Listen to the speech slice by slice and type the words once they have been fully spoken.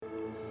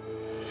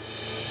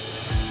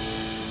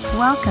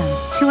Welcome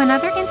to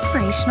another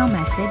inspirational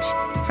message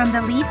from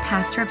the lead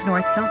pastor of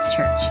North Hills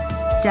Church,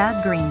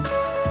 Doug Green.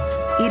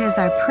 It is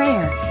our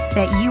prayer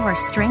that you are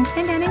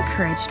strengthened and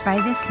encouraged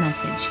by this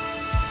message.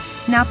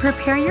 Now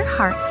prepare your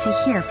hearts to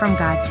hear from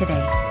God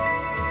today.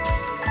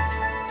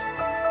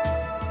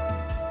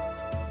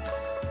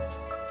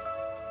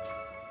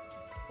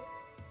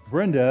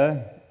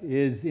 Brenda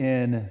is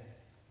in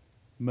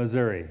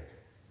Missouri.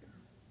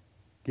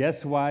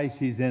 Guess why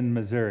she's in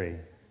Missouri?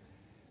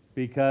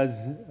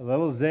 Because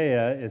little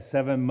Zaya is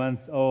 7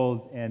 months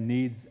old and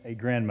needs a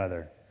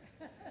grandmother.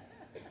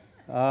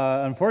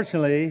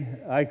 Unfortunately,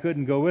 I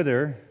couldn't go with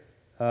her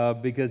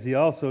because he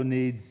also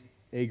needs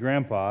a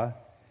grandpa,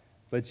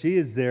 but she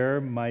is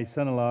there. My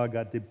son-in-law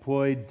got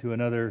deployed to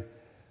another,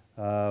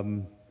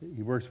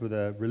 he works with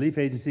a relief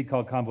agency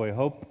called Convoy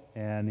Hope,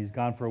 and he's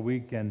gone for a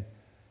week, and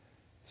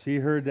she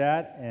heard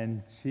that,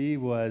 and she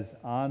was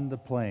on the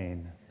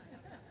plane,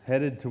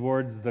 headed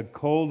towards the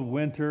cold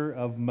winter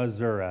of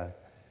Missouri,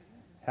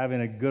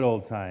 having a good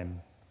old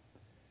time.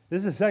 This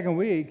is the second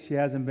week she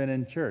hasn't been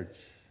in church,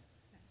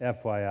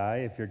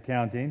 FYI, if you're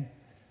counting.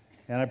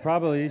 And I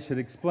probably should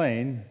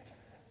explain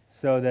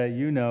so that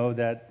you know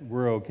that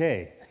we're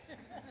okay.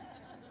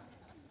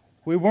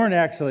 We weren't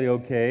actually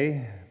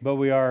okay, but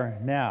we are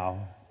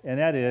now. And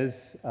that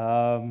is,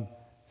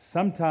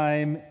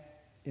 sometime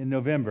in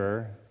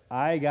November,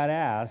 I got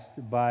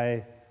asked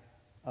by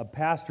a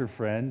pastor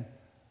friend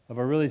of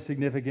a really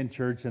significant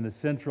church in the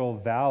Central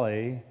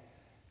Valley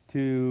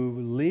to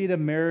lead a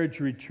marriage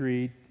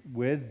retreat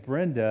with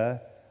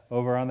Brenda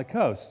over on the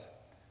coast.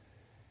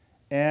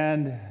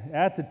 And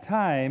at the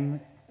time,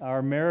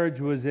 our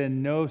marriage was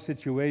in no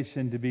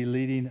situation to be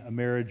leading a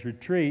marriage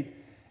retreat,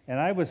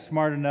 and I was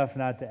smart enough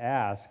not to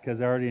ask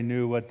because I already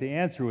knew what the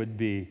answer would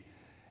be.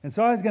 And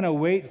so I was going to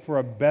wait for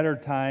a better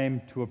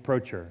time to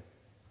approach her.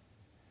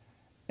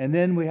 And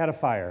then we had a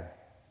fire.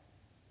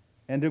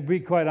 And to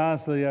be quite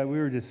honestly, we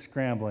were just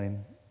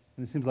scrambling.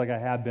 And it seems like I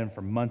have been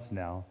for months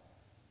now.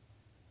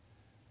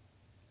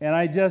 And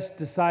I just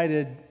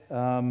decided,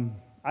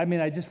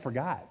 I just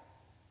forgot.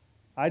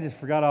 I just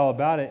forgot all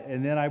about it.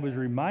 And then I was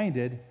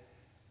reminded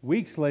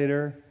weeks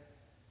later,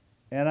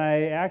 and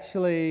I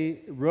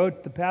actually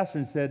wrote the pastor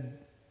and said,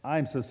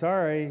 "I'm so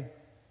sorry.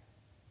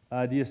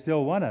 Do you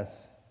still want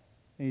us?"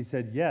 And he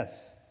said,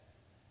 "Yes."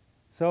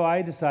 So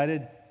I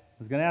decided I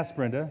was going to ask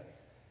Brenda,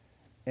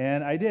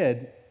 and I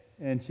did.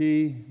 And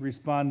she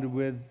responded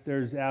with,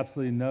 "There's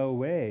absolutely no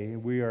way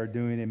we are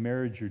doing a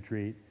marriage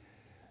retreat.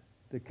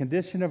 The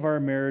condition of our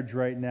marriage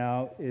right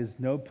now is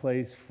no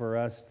place for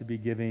us to be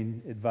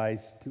giving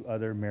advice to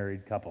other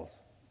married couples."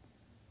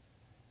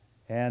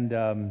 And,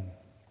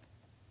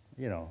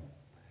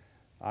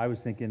 I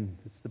was thinking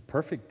it's the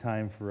perfect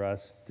time for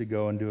us to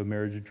go and do a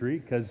marriage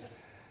retreat because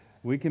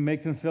we can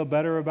make them feel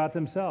better about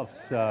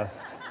themselves.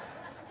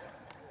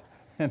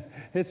 And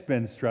it's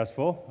been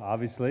stressful,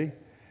 obviously.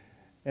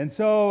 And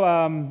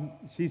so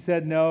she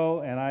said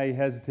no, and I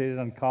hesitated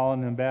on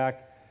calling him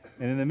back.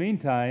 And in the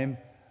meantime,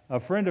 a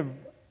friend of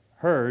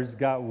hers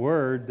got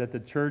word that the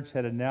church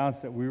had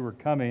announced that we were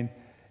coming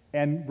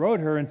and wrote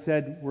her and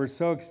said, "We're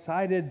so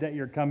excited that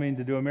you're coming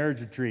to do a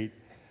marriage retreat."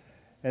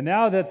 And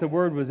now that the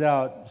word was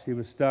out, she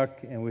was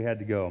stuck and we had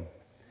to go.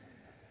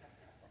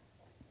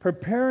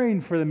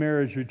 Preparing for the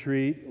marriage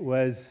retreat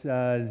was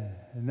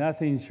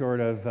nothing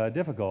short of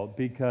difficult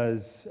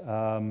because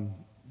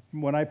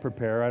when I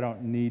prepare, I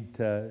don't need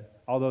to,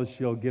 although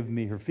she'll give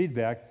me her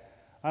feedback,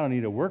 I don't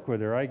need to work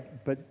with her.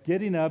 But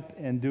getting up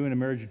and doing a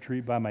marriage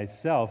retreat by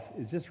myself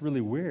is just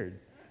really weird.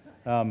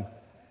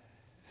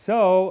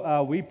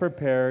 So we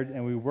prepared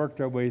and we worked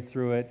our way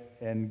through it,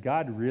 and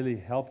God really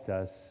helped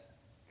us.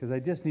 Because I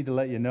just need to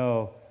let you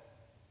know,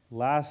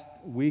 last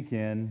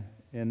weekend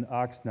in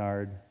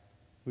Oxnard,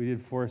 we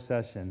did 4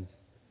 sessions,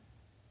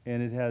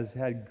 and it has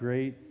had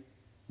great,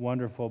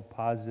 wonderful,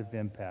 positive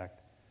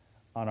impact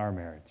on our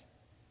marriage.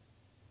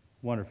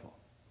 Wonderful.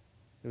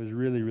 It was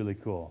really, really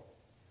cool.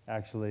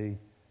 Actually,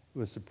 it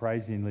was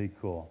surprisingly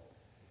cool.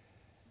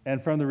 And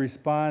from the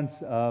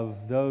response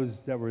of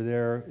those that were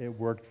there, it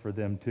worked for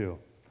them too.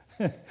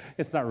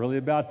 It's not really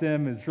about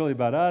them, it's really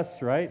about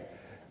us, right?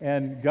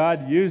 And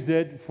God used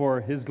it for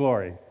His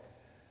glory.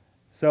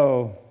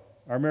 So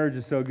our marriage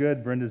is so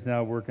good, Brenda's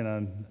now working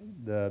on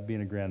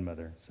being a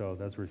grandmother. So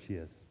that's where she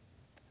is.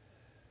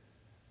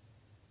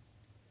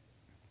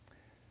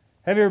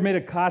 Have you ever made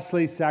a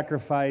costly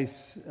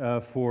sacrifice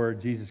for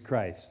Jesus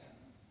Christ?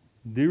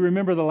 Do you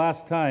remember the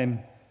last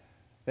time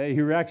that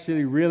you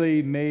actually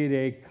really made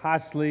a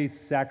costly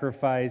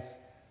sacrifice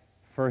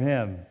for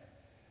Him?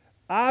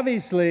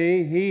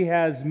 Obviously, He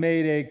has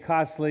made a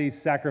costly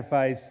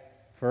sacrifice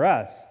for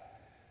us.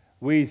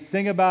 We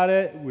sing about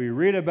it, we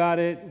read about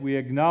it, we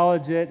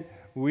acknowledge it,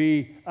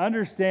 we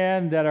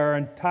understand that our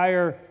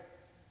entire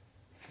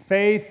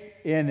faith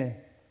in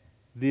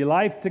the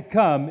life to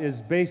come is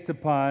based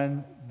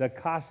upon the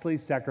costly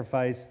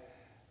sacrifice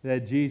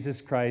that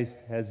Jesus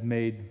Christ has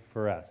made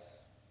for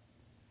us.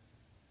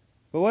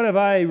 But what have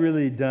I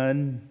really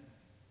done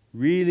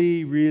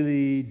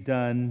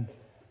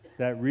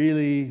that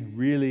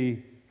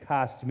really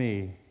past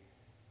me.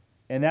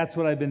 And that's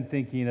what I've been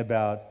thinking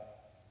about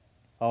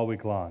all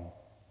week long.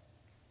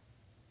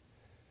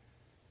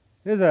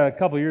 It was a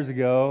couple years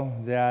ago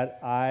that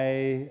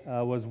I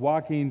was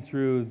walking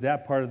through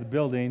that part of the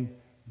building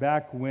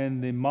back when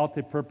the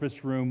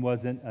multipurpose room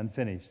wasn't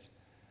unfinished.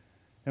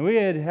 And we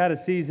had a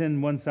season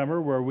one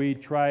summer where we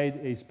tried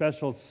a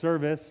special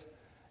service,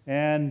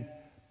 and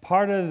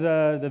part of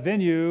the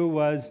venue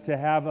was to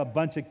have a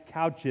bunch of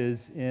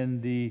couches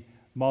in the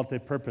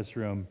multipurpose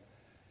room.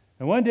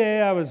 And one day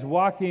I was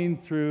walking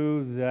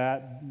through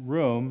that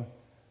room,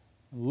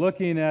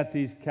 looking at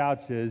these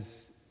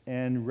couches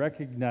and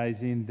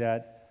recognizing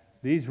that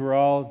these were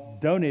all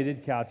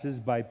donated couches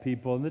by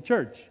people in the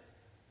church.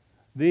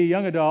 The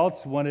young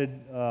adults wanted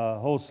a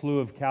whole slew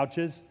of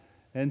couches,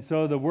 and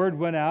so the word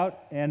went out,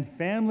 and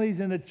families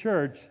in the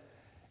church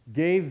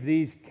gave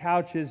these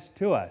couches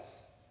to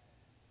us.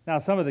 Now,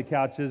 some of the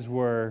couches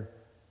were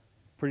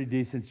pretty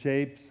decent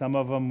shape, some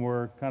of them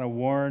were kind of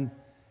worn,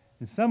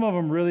 and some of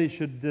them really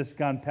should have just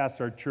gone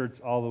past our church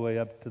all the way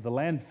up to the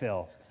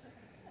landfill.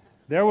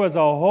 There was a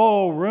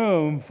whole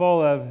room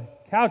full of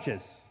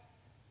couches.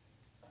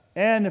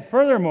 And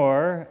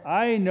furthermore,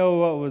 I know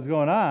what was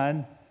going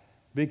on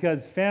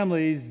because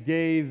families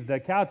gave the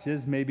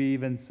couches, maybe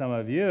even some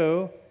of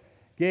you,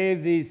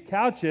 gave these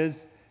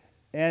couches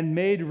and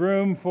made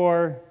room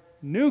for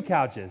new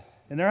couches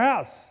in their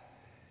house.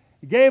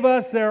 Gave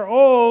us their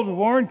old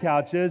worn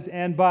couches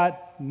and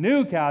bought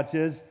new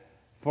couches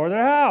for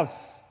their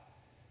house.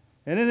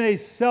 And in a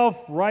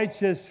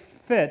self-righteous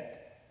fit,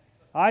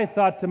 I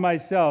thought to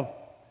myself,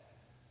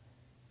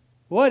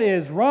 what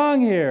is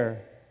wrong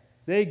here?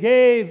 They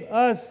gave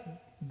us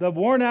the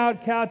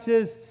worn-out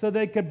couches so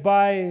they could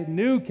buy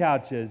new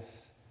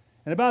couches.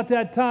 And about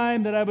that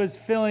time that I was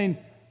feeling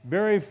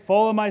very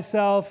full of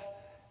myself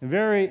and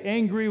very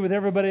angry with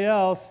everybody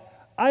else,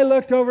 I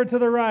looked over to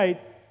the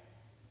right,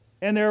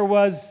 and there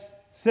was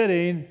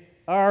sitting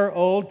our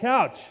old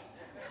couch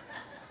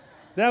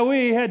that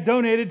we had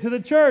donated to the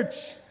church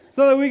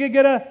so that we could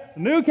get a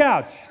new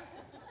couch.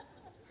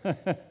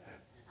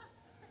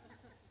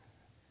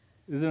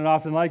 Isn't it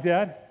often like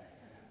that?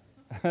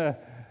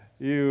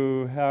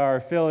 You are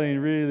feeling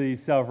really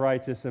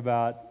self-righteous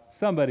about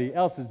somebody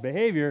else's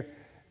behavior,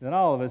 then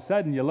all of a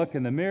sudden you look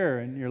in the mirror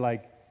and you're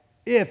like,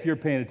 if you're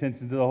paying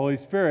attention to the Holy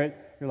Spirit,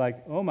 you're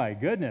like, oh my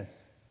goodness,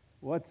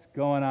 what's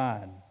going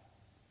on?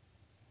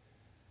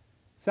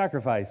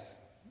 Sacrifice.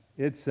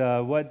 It's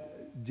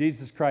what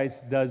Jesus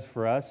Christ does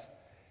for us.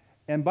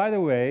 And by the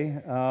way,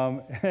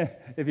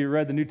 if you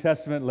read the New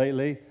Testament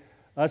lately,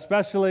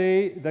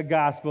 especially the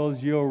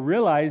Gospels, you'll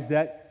realize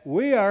that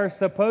we are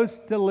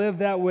supposed to live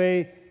that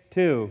way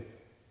too.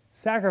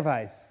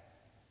 Sacrifice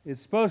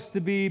is supposed to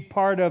be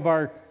part of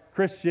our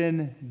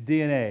Christian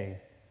DNA.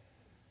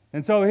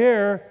 And so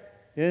here,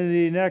 in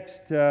the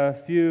next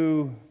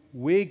few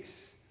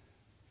weeks,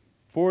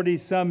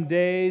 40-some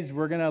days,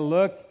 we're going to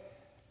look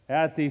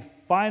at the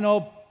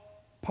final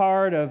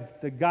part of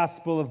the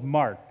Gospel of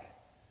Mark,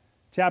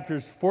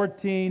 chapters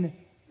 14,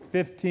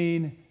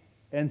 15,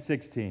 and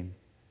 16.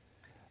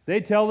 They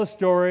tell the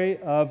story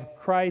of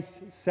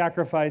Christ's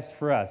sacrifice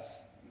for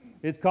us.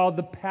 It's called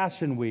the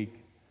Passion Week.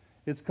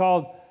 It's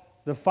called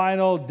the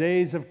final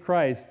days of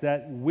Christ,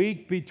 that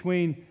week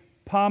between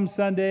Palm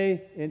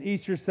Sunday and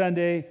Easter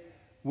Sunday,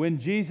 when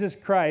Jesus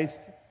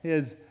Christ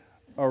is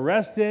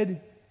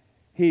arrested,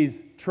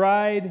 he's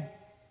tried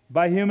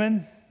by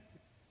humans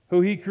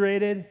who he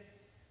created,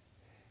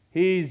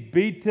 he's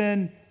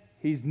beaten,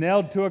 he's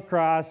nailed to a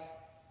cross,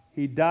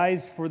 he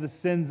dies for the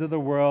sins of the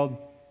world,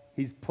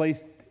 he's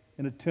placed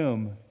in a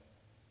tomb.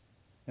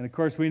 And of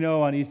course we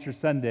know on Easter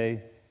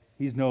Sunday,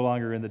 he's no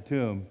longer in the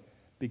tomb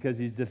because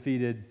he's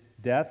defeated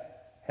death,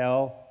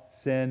 hell,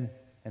 sin,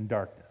 and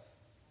darkness.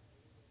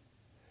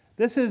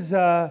 This is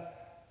the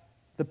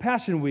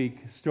Passion Week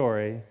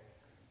story,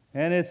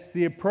 and it's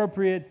the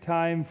appropriate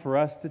time for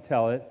us to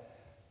tell it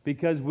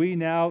because we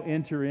now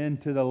enter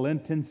into the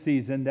Lenten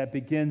season that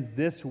begins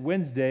this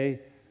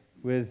Wednesday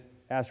with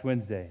Ash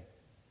Wednesday.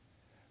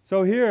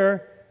 So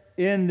here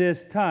in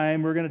this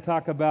time, we're going to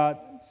talk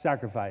about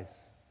sacrifice.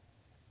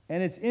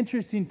 And it's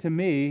interesting to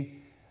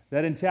me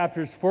that in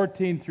chapters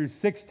 14 through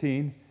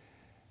 16,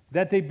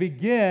 that they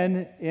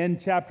begin in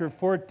chapter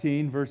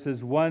 14,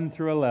 verses 1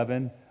 through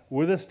 11,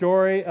 with a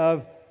story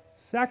of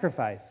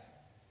sacrifice.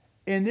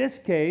 In this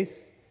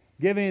case,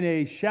 giving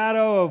a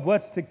shadow of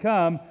what's to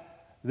come,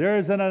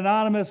 there's an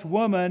anonymous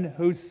woman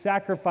who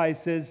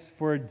sacrifices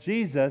for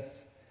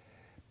Jesus,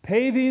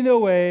 paving the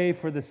way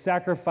for the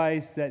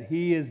sacrifice that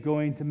he is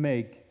going to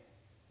make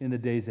in the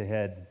days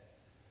ahead.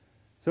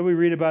 So we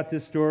read about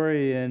this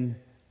story in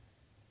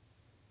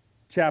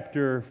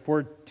chapter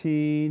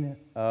 14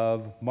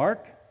 of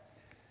Mark.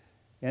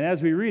 And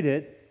as we read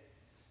it,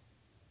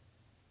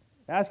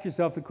 ask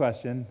yourself the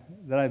question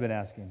that I've been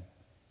asking.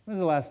 When was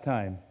the last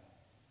time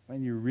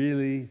when you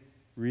really,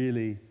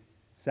 really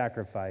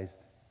sacrificed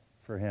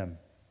for him?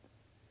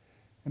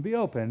 And be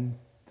open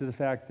to the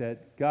fact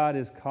that God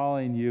is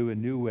calling you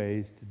in new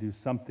ways to do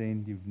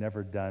something you've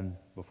never done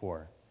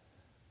before.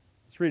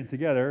 Let's read it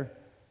together.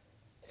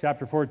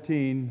 chapter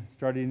 14,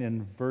 starting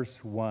in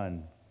verse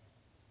 1.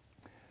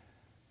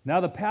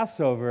 Now the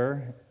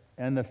Passover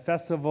and the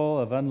festival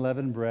of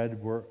unleavened bread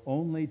were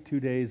only 2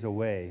 days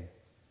away.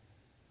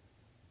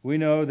 We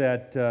know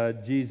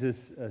that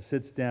Jesus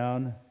sits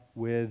down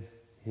with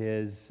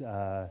his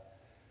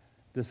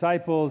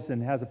disciples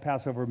and has a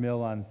Passover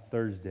meal on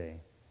Thursday.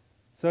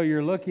 So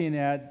you're looking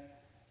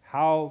at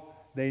how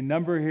they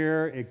number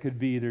here. It could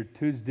be either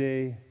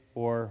Tuesday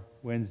or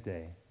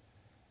Wednesday.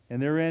 And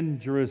they're in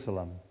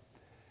Jerusalem.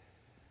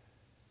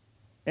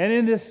 And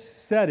in this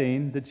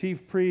setting, the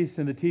chief priests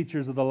and the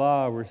teachers of the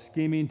law were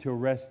scheming to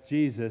arrest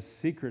Jesus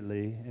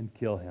secretly and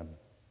kill him.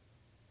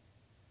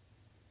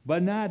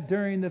 But not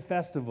during the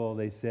festival,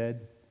 they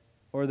said,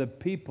 or the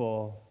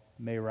people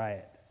may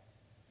riot.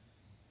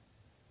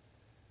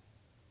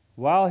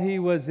 While he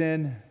was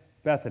in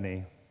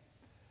Bethany,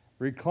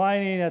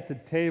 reclining at the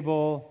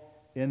table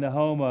in the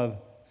home of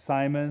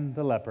Simon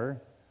the leper,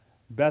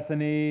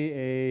 Bethany,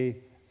 a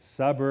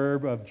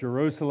suburb of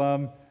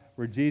Jerusalem,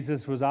 where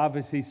Jesus was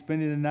obviously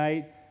spending the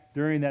night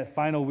during that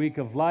final week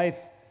of life.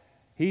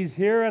 He's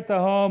here at the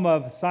home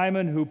of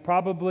Simon, who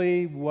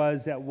probably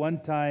was at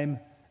one time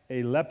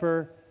a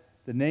leper.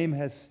 The name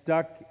has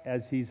stuck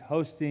as he's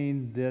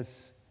hosting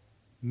this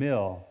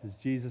meal, as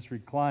Jesus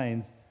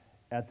reclines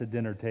at the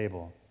dinner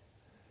table.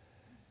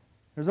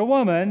 There's a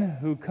woman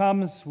who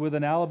comes with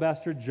an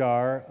alabaster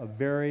jar of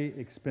very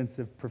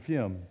expensive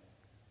perfume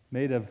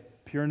made of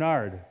pure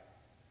nard.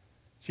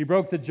 She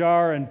broke the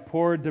jar and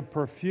poured the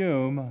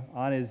perfume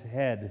on his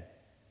head.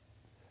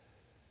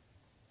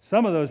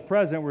 Some of those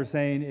present were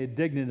saying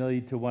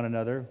indignantly to one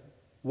another,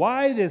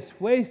 "Why this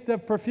waste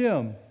of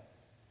perfume?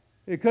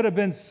 It could have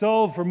been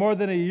sold for more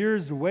than a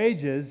year's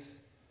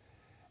wages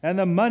and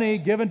the money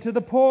given to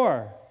the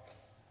poor."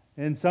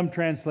 In some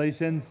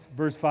translations,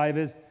 verse 5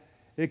 is,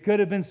 it could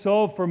have been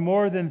sold for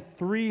more than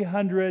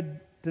 300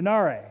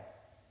 denarii,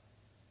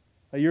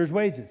 a year's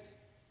wages,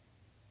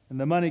 and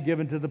the money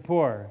given to the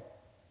poor.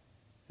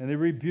 And they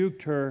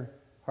rebuked her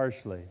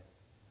harshly.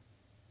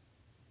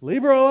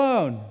 "Leave her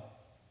alone,"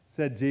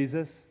 said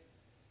Jesus.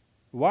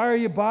 "Why are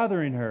you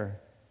bothering her?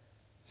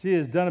 She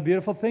has done a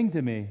beautiful thing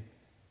to me.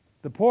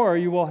 The poor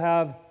you will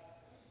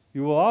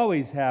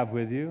always have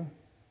with you,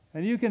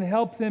 and you can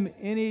help them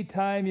any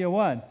time you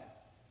want,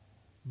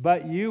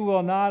 but you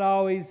will not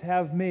always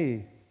have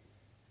me.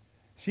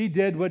 She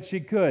did what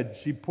she could.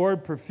 She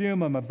poured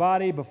perfume on my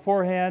body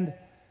beforehand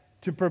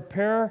to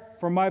prepare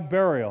for my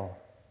burial.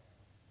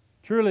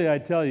 Truly, I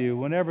tell you,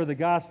 whenever the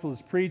gospel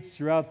is preached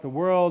throughout the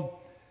world,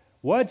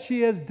 what she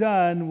has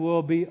done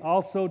will be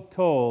also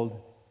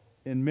told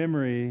in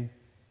memory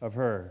of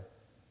her."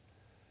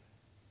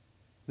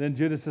 Then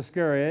Judas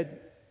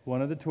Iscariot,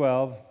 one of the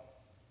 12,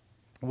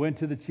 went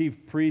to the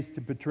chief priests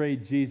to betray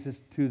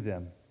Jesus to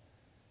them.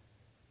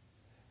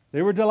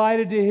 They were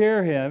delighted to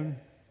hear him.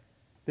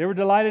 They were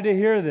delighted to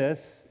hear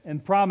this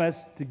and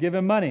promised to give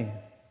him money.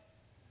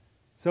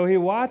 So he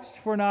watched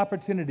for an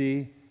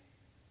opportunity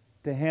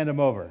to hand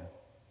him over.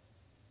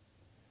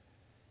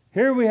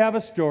 Here we have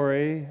a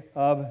story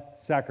of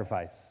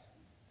sacrifice,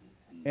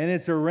 and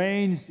it's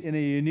arranged in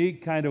a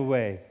unique kind of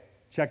way.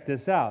 Check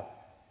this out.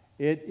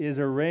 It is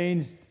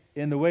arranged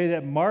in the way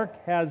that Mark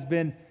has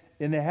been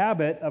in the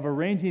habit of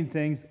arranging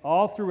things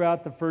all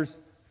throughout the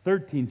first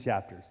 13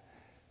 chapters.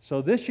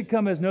 So this should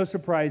come as no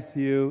surprise to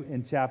you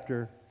in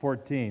chapter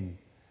 14.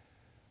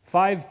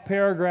 5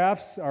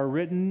 paragraphs are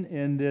written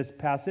in this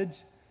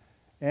passage,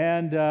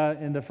 and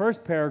in the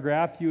first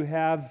paragraph you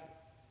have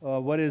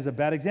what is a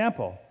bad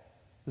example.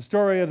 The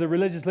story of the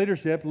religious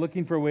leadership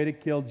looking for a way to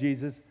kill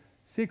Jesus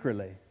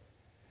secretly.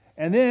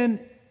 And then,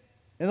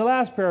 in the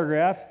last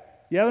paragraph,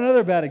 you have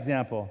another bad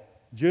example.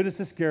 Judas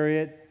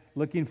Iscariot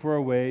looking for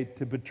a way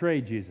to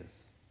betray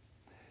Jesus.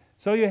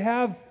 So you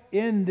have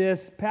in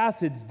this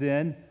passage,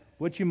 then,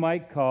 what you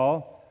might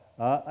call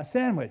a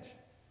sandwich.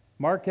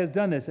 Mark has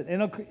done this, an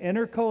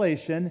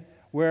intercalation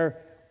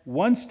where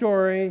one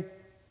story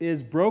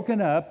is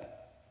broken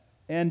up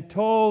and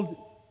told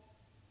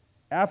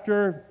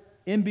after.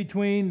 In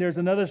between, there's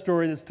another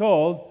story that's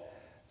told,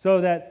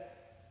 so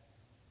that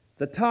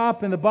the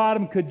top and the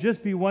bottom could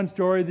just be one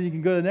story, then you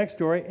can go to the next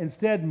story.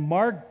 Instead,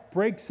 Mark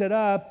breaks it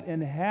up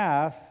in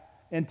half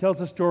and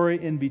tells a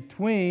story in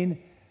between,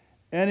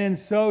 and in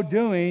so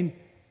doing,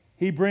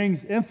 he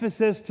brings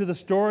emphasis to the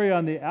story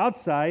on the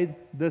outside,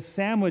 the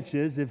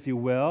sandwiches, if you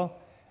will,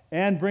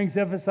 and brings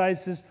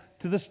emphasis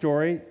to the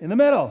story in the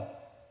middle.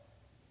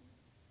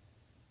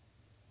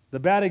 The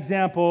bad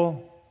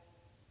example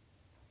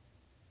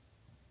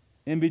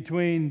in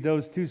between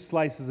those 2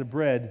 slices of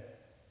bread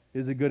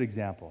is a good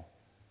example.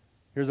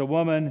 Here's a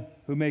woman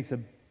who makes a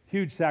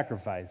huge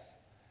sacrifice,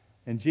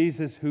 and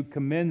Jesus who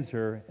commends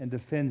her and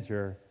defends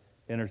her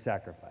in her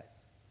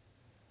sacrifice.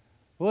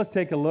 Well, let's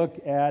take a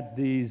look at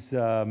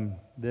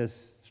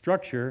this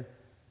structure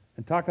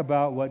and talk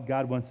about what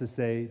God wants to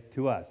say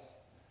to us.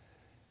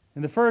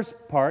 In the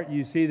first part,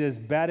 you see this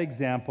bad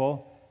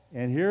example,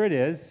 and here it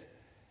is.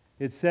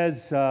 It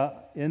says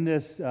in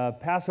this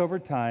Passover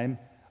time,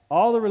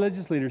 all the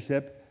religious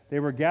leadership, they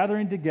were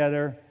gathering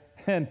together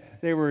And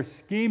they were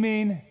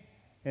scheming,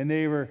 and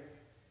they were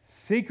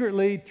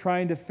secretly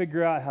trying to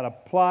figure out how to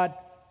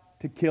plot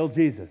to kill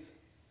Jesus.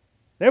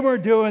 They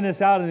weren't doing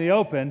this out in the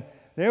open.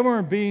 They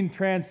weren't being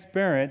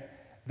transparent.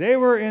 They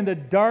were in the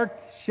dark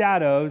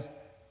shadows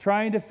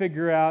trying to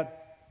figure out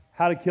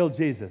how to kill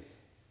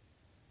Jesus.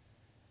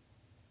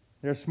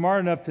 They're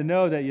smart enough to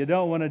know that you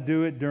don't want to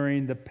do it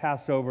during the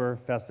Passover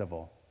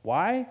festival.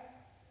 Why?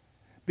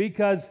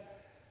 Because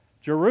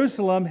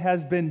Jerusalem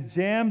has been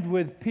jammed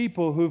with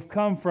people who've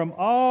come from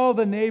all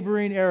the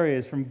neighboring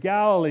areas, from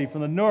Galilee,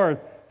 from the north,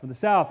 from the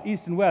south,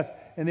 east, and west,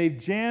 and they've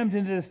jammed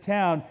into this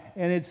town,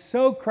 and it's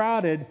so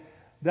crowded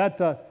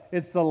that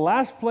it's the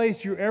last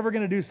place you're ever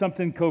going to do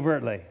something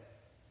covertly.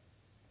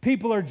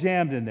 People are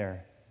jammed in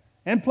there.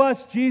 And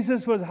plus,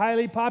 Jesus was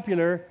highly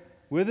popular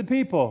with the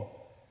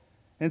people.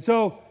 And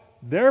so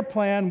their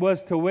plan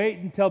was to wait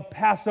until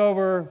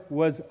Passover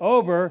was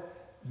over.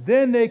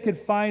 Then they could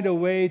find a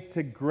way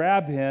to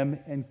grab him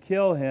and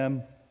kill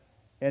him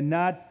and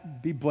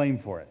not be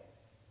blamed for it.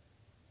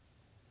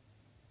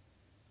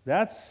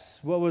 That's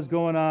what was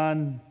going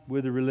on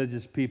with the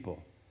religious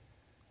people.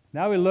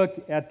 Now we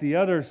look at the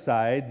other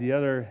side, the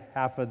other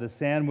half of the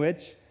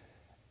sandwich,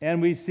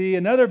 and we see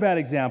another bad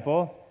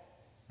example.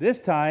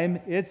 This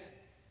time it's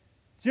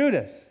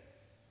Judas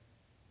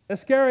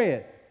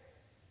Iscariot.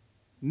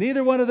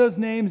 Neither one of those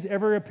names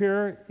ever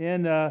appear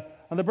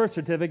on the birth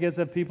certificates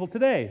of people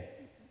today.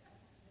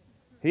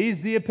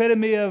 He's the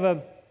epitome of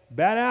a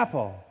bad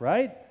apple,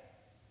 right?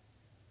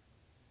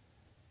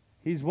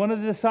 He's one of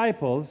the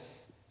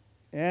disciples,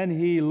 and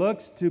he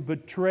looks to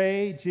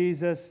betray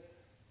Jesus,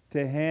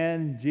 to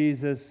hand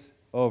Jesus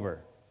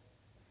over.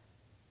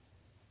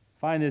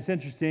 Find this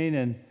interesting,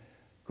 and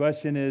the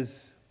question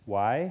is,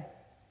 why?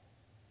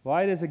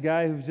 Why does a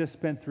guy who's just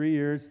spent 3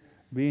 years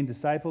being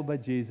discipled by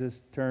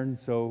Jesus turn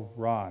so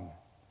wrong?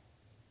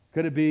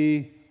 Could it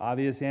be,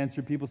 obvious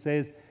answer people say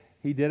is,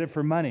 he did it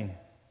for money.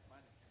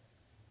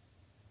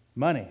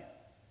 Money.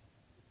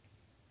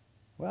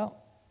 Well,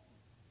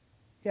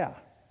 yeah,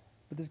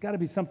 but there's got to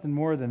be something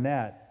more than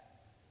that.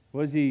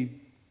 Was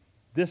he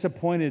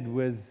disappointed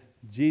with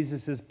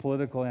Jesus'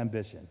 political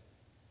ambition?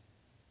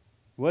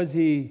 Was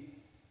he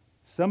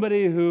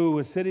somebody who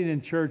was sitting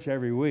in church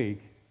every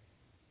week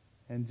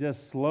and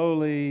just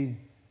slowly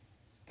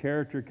his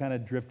character kind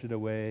of drifted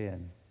away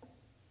and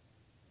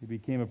he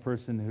became a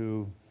person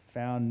who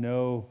found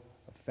no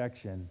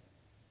affection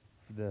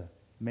for the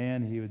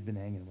man he had been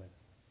hanging with?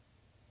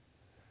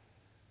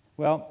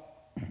 Well,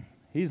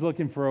 he's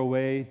looking for a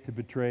way to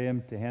betray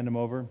him, to hand him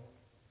over.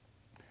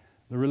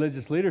 The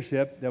religious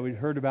leadership that we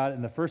heard about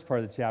in the first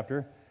part of the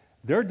chapter,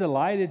 they're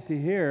delighted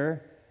to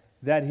hear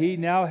that he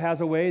now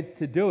has a way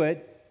to do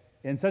it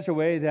in such a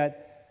way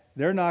that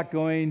they're not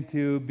going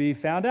to be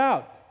found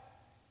out.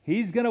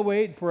 He's going to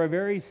wait for a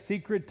very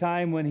secret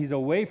time when he's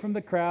away from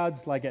the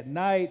crowds, like at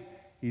night.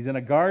 He's in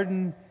a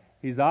garden.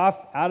 He's off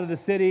out of the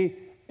city.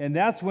 And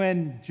that's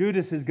when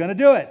Judas is going to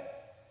do it.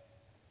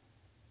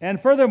 And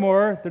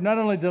furthermore, they're not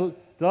only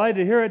delighted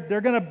to hear it,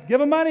 they're going to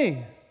give him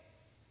money.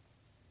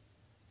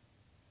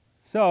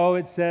 So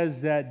it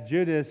says that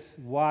Judas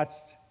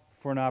watched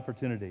for an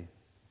opportunity.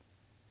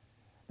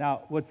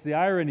 Now, what's the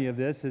irony of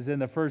this is in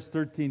the first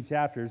 13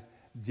 chapters,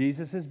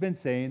 Jesus has been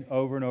saying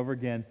over and over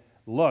again,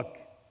 look,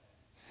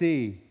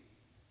 see,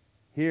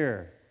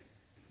 hear,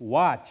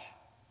 watch.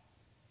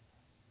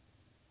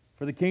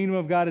 For the kingdom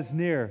of God is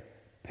near.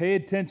 Pay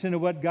attention to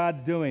what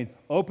God's doing.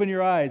 Open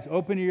your eyes,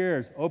 open your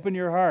ears, open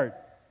your heart.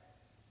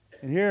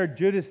 And here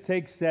Judas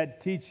takes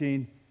that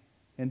teaching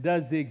and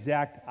does the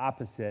exact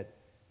opposite.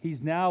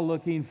 He's now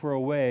looking for a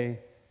way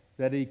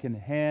that he can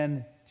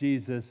hand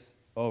Jesus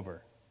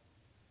over.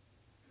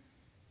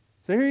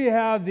 So here you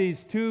have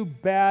these two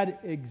bad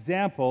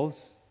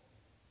examples,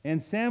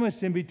 and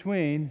sandwiched in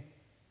between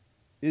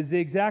is the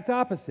exact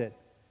opposite,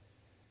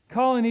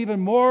 calling even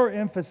more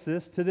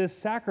emphasis to this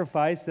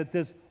sacrifice that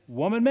this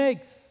woman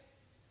makes.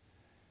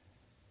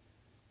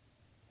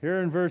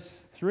 Here in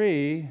verse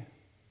 3,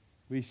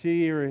 we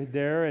see her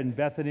there in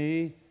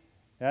Bethany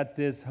at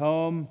this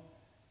home.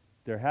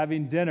 They're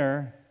having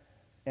dinner,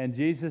 and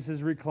Jesus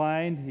is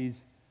reclined.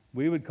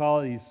 We would call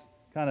it, he's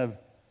kind of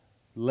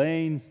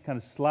laying, kind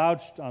of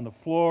slouched on the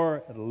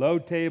floor at a low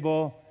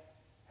table,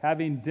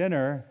 having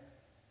dinner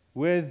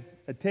with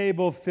a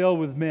table filled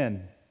with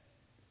men.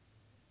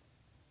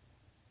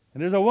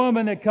 And there's a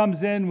woman that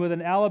comes in with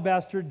an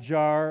alabaster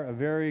jar, a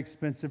very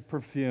expensive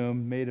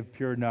perfume made of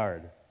pure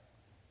nard.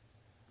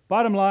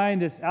 Bottom line,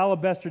 this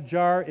alabaster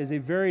jar is a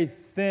very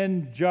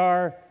thin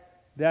jar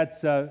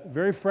that's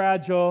very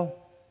fragile,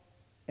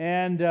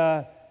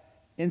 and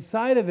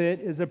inside of it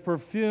is a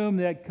perfume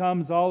that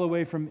comes all the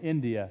way from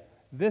India.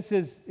 This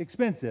is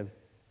expensive.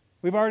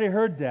 We've already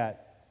heard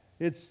that.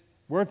 It's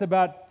worth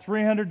about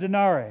 300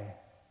 denarii.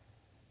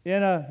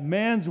 In a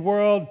man's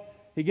world,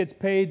 he gets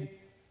paid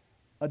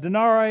a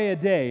denarii a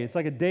day. It's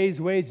like a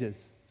day's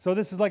wages. So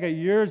this is like a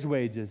year's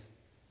wages.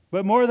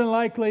 But more than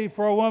likely,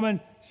 for a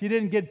woman, she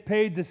didn't get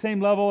paid the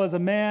same level as a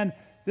man.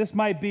 This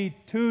might be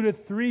 2 to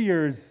 3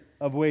 years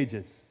of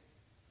wages.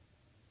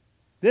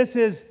 This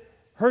is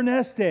her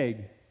nest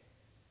egg.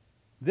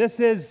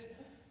 This is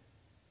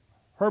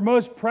her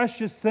most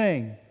precious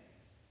thing.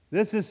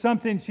 This is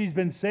something she's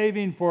been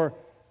saving for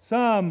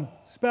some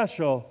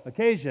special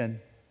occasion.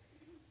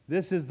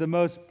 This is the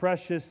most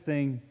precious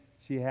thing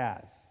she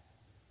has.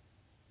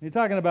 You're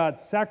talking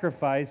about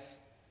sacrifice.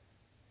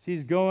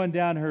 She's going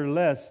down her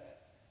list,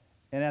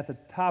 and at the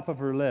top of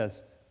her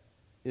list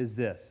is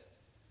this.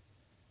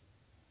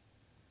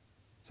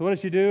 So what does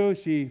she do?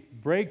 She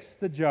breaks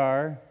the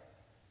jar.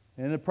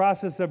 And in the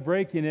process of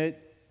breaking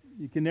it,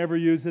 you can never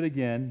use it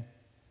again.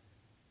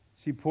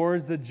 She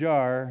pours the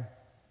jar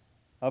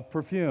of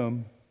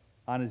perfume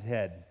on his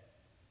head.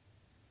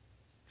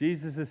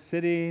 Jesus is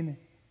sitting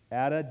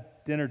at a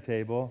dinner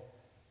table.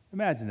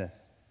 Imagine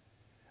this.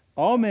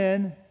 All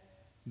men,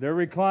 they're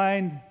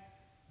reclined.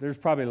 There's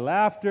probably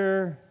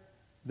laughter.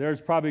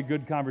 There's probably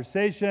good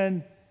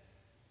conversation.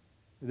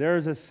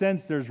 There's a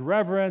sense, there's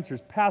reverence,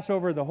 there's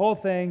Passover, the whole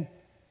thing.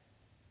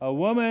 A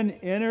woman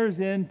enters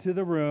into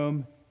the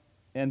room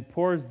and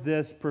pours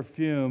this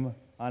perfume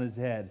on his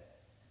head,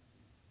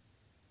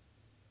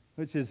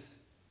 which is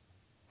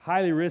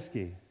highly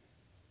risky.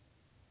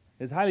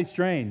 It's highly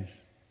strange.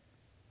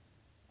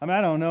 I mean, I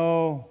don't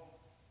know,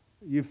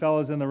 you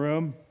fellas in the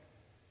room,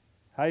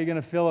 how are you going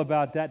to feel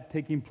about that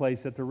taking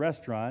place at the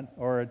restaurant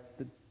or at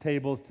the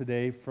tables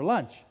today for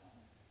lunch?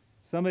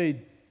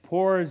 Somebody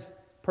pours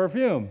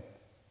perfume.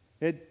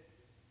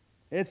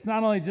 It's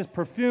not only just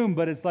perfume,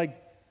 but it's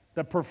like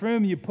the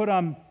perfume you put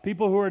on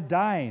people who are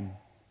dying.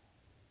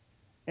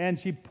 And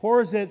she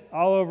pours it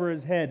all over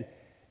his head.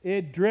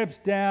 It drips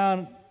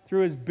down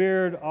through his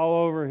beard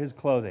all over his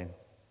clothing.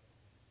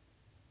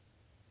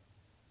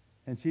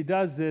 And she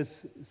does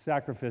this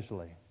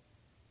sacrificially.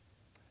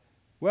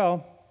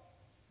 Well,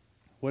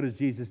 what does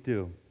Jesus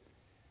do?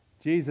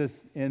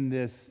 Jesus, in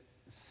this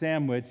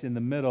sandwich in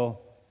the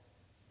middle,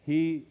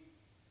 he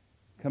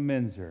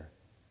commends her.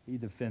 He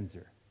defends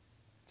her.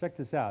 Check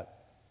this out.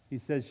 He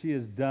says, she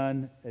has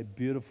done a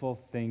beautiful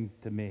thing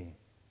to me.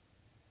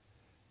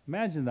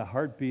 Imagine the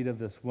heartbeat of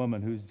this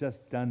woman who's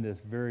just done this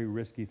very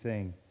risky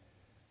thing,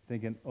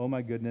 thinking, oh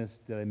my goodness,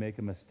 did I make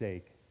a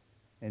mistake?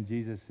 And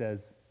Jesus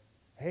says,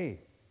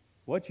 hey,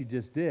 what you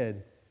just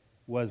did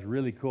was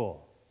really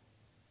cool.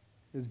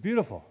 It's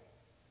beautiful.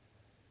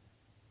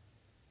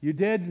 You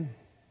did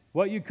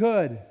what you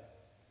could.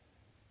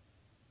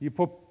 You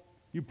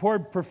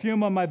poured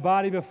perfume on my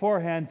body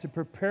beforehand to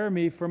prepare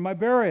me for my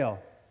burial,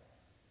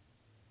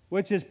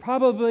 which is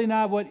probably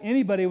not what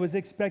anybody was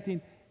expecting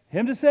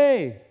him to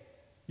say.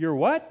 You're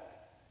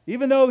what?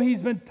 Even though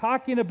he's been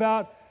talking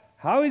about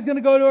how he's going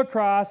to go to a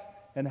cross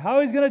and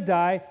how he's going to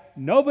die,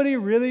 nobody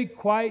really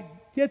quite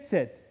gets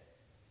it.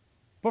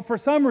 But for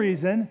some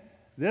reason,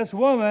 this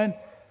woman,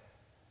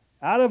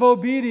 out of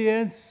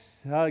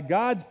obedience,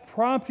 God's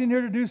prompting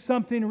her to do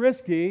something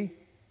risky,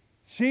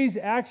 she's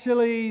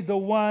actually the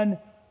one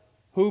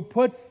who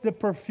puts the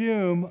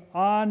perfume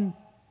on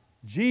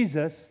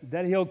Jesus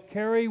that he'll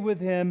carry with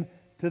him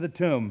to the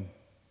tomb.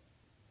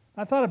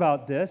 I thought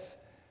about this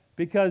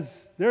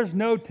because there's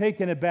no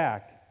taking it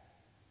back.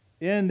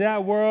 In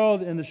that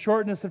world, in the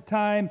shortness of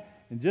time,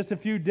 in just a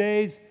few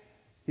days,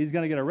 he's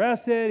going to get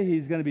arrested,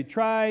 he's going to be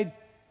tried,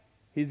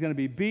 he's going to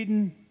be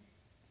beaten.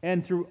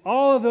 And through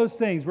all of those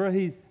things, whether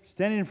he's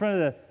standing in front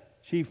of the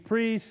chief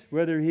priest,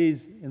 whether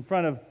he's in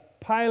front of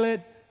Pilate,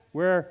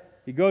 where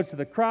he goes to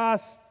the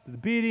cross, to the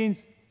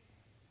beatings,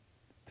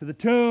 to the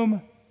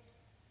tomb,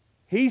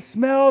 he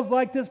smells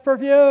like this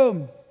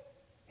perfume.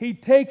 He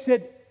takes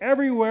it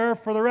everywhere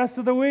for the rest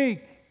of the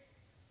week.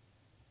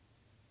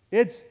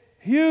 It's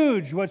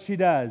huge what she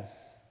does.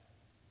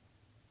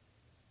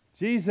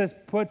 Jesus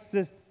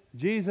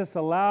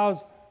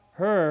allows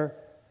her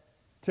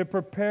to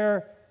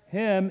prepare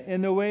him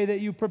in the way that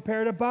you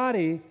prepared a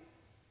body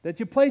that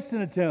you placed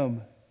in a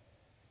tomb.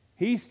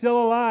 He's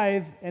still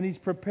alive, and he's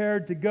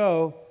prepared to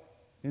go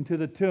into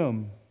the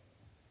tomb.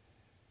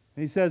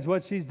 And he says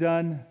what she's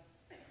done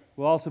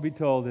will also be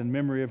told in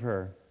memory of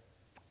her.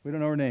 We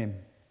don't know her name,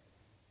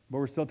 but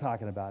we're still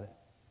talking about it.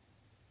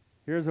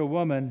 Here's a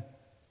woman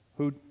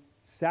who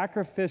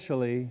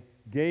sacrificially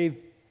gave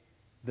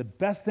the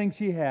best thing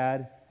she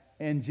had,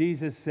 and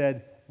Jesus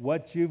said,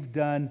 what you've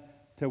done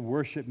to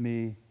worship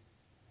me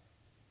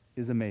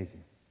is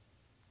amazing.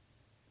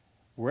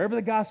 Wherever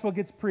the gospel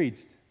gets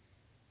preached,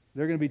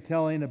 they're going to be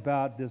telling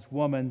about this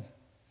woman's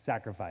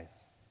sacrifice.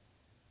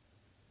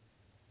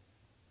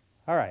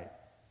 All right.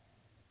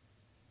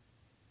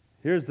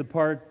 Here's the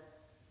part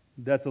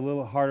that's a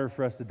little harder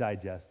for us to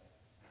digest.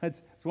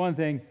 It's one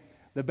thing.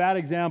 The bad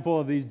example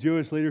of these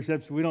Jewish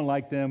leaderships, we don't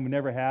like them. We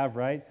never have,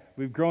 right?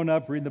 We've grown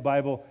up reading the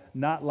Bible,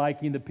 not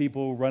liking the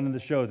people running the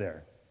show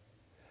there.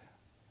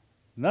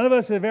 None of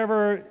us have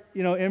ever,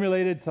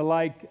 emulated to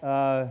like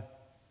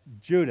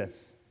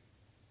Judas.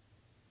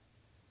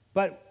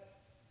 But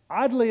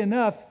oddly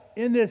enough,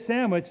 in this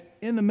sandwich,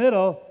 in the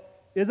middle,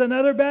 is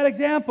another bad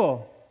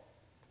example.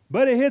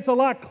 But it hits a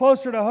lot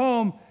closer to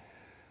home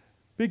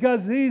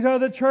because these are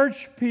the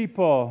church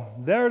people.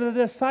 They're the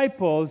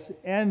disciples,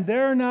 and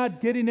they're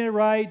not getting it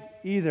right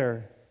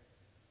either.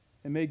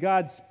 And may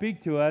God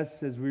speak to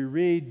us as we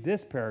read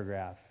this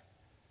paragraph.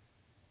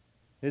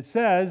 It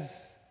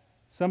says,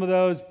 some of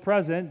those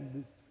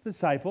present,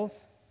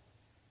 disciples,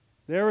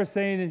 they were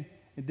saying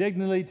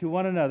indignantly to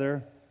one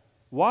another,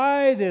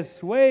 "Why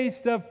this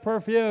waste of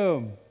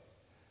perfume?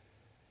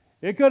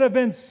 It could have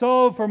been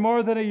sold for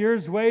more than a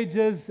year's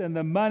wages and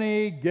the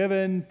money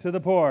given to the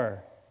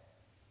poor."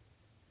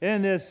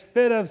 In this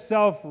fit of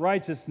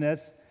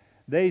self-righteousness,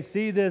 they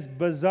see this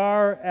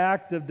bizarre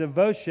act of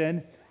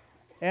devotion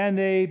and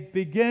they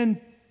begin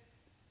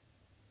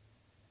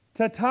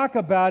to talk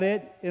about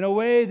it in a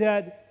way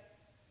that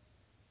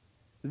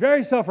is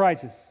very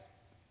self-righteous.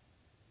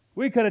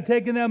 We could have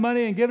taken that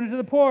money and given it to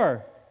the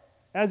poor,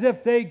 as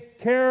if they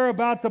care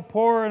about the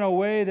poor in a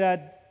way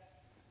that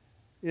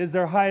is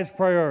their highest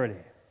priority.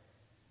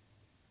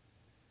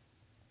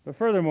 But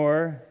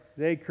furthermore,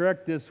 they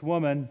correct this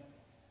woman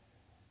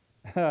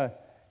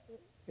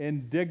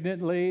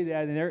indignantly,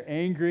 and they're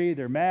angry,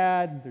 they're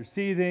mad, they're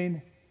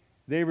seething.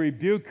 They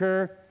rebuke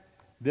her.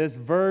 This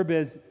verb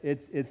is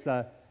it's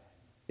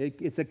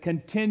a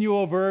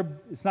continual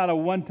verb. It's not a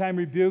one-time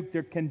rebuke.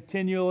 They're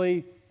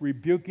continually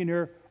rebuking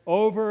her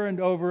over and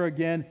over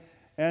again,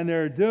 and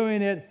they're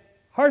doing it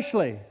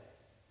harshly.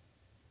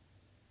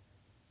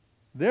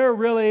 They're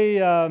really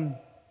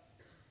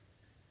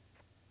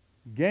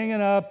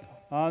ganging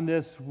up on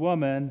this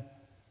woman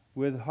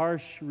with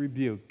harsh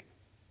rebuke.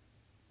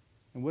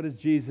 And what does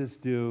Jesus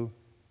do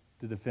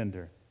to defend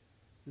her?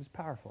 This is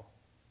powerful.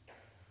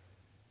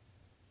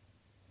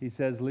 He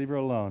says, "Leave her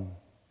alone.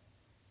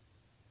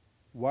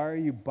 Why are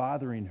you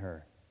bothering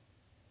her?"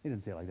 He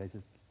didn't say it like that. He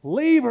says,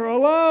 "Leave her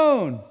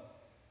alone.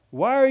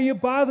 Why are you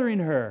bothering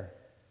her?"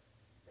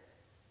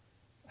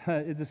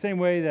 It's the same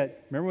way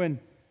that, remember when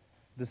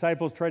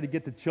disciples tried to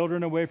get the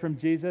children away from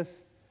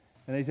Jesus?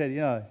 And they said,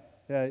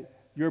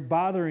 "You're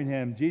bothering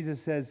him."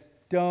 Jesus says,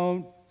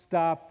 "Don't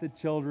stop the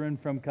children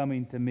from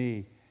coming to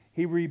me."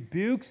 He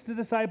rebukes the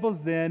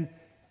disciples then,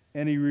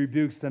 and he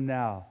rebukes them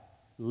now.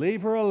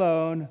 Leave her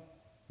alone.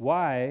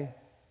 Why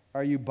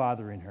are you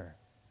bothering her?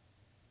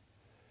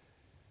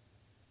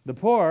 The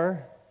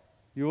poor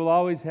you will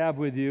always have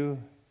with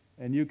you,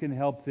 and you can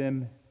help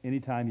them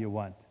anytime you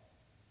want.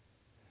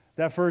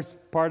 That first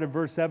part of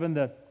verse 7,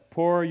 the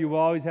poor you will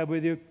always have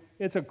with you,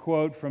 it's a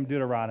quote from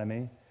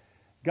Deuteronomy.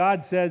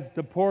 God says,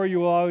 the poor you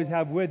will always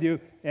have with you,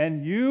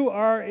 and you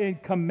are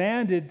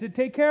commanded to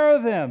take care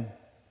of them.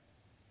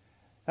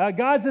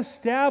 God's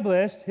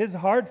established his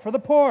heart for the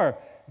poor.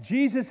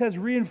 Jesus has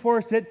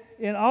reinforced it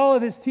in all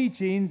of his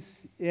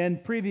teachings in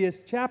previous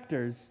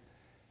chapters.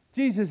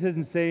 Jesus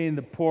isn't saying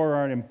the poor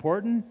aren't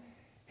important.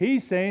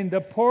 He's saying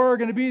the poor are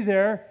going to be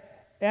there,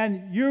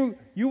 and you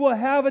will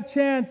have a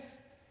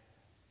chance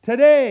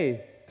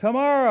today,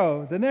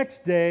 tomorrow, the next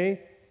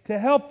day to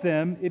help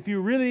them if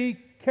you really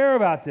care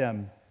about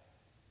them.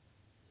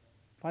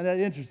 Find that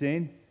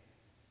interesting,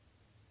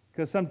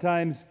 because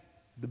sometimes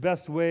the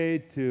best way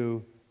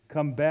to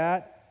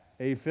combat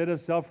a fit of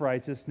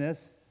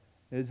self-righteousness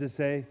is to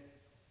say,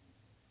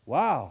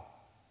 "Wow,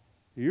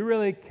 you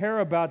really care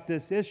about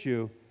this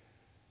issue.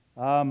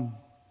 I'm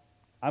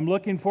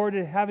looking forward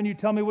to having you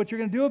tell me what you're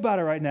going to do about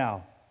it right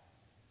now.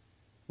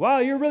 Wow,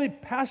 you're really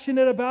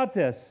passionate about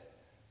this.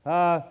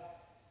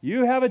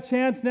 You have a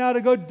chance now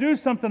to go do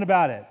something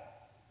about it."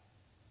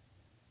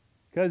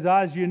 Because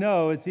as you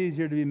know, it's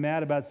easier to be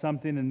mad about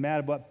something and mad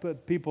about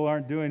what people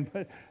aren't doing,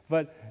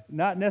 but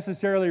not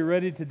necessarily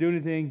ready to do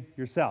anything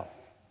yourself.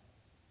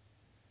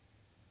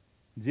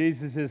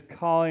 Jesus is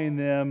calling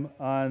them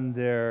on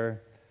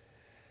their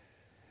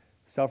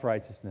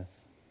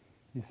self-righteousness.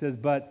 He says,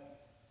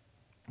 but,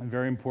 and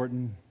very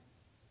important,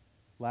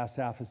 last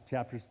half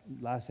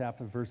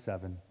of verse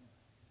 7,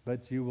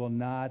 but you will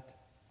not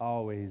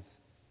always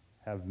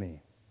have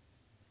me.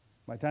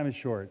 My time is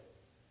short,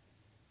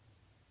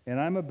 and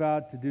I'm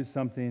about to do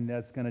something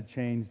that's going to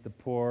change the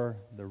poor,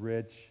 the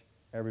rich,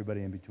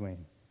 everybody in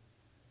between.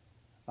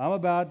 I'm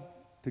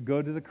about to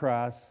go to the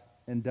cross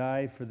and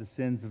die for the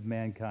sins of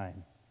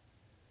mankind.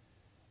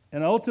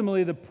 And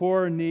ultimately, the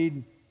poor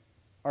need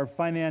our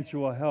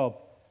financial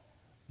help,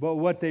 but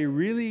what they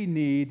really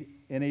need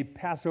in a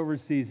Passover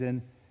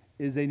season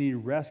is they need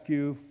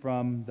rescue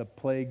from the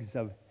plagues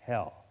of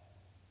hell.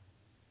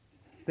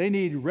 They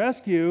need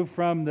rescue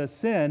from the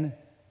sin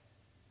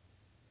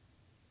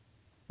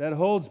that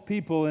holds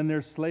people in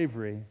their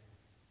slavery.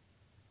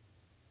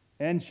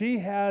 And she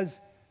has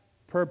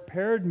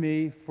prepared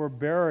me for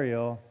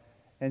burial,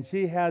 and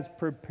she has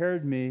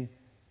prepared me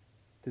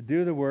to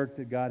do the work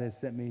that God has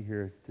sent me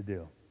here to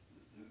do.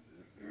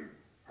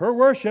 Her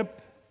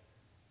worship,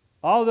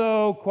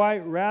 although quite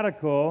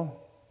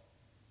radical,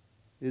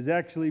 is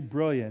actually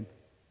brilliant.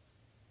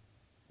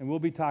 And we'll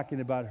be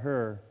talking about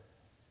her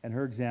and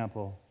her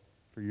example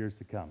for years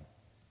to come.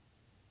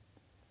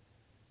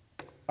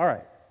 All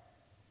right.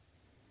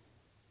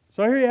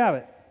 So here you have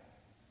it.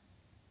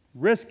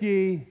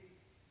 Risky,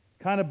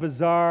 kind of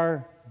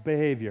bizarre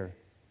behavior.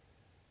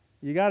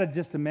 You got to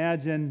just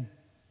imagine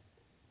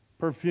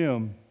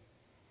perfume,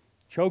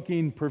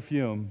 choking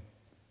perfume,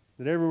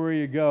 that everywhere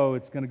you go,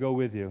 it's going to go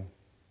with you.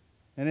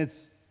 And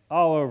it's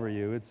all over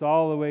you. It's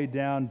all the way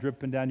down,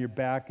 dripping down your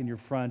back and your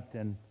front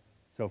and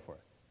so forth.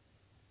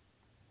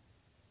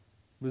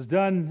 It was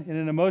done in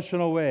an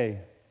emotional way.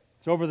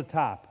 It's over the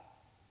top.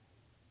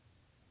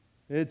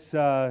 It's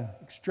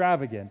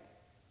extravagant.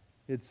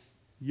 It's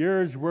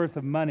years' worth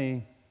of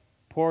money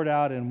poured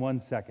out in 1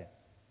 second.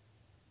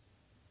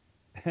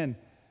 And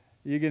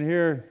you can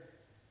hear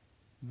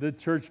the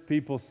church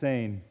people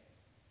saying,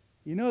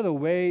 you know, the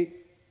way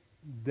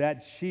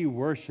that she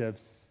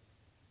worships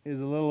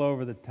is a little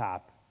over the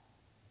top.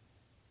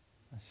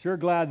 I'm sure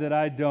glad that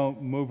I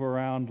don't move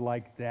around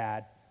like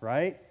that,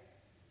 right?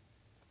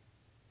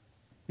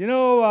 You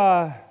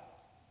know,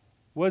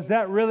 was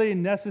that really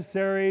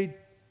necessary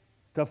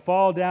to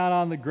fall down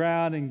on the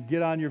ground and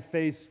get on your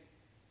face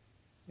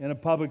in a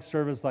public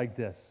service like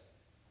this?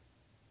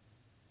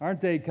 Aren't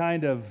they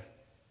kind of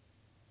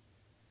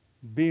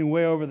being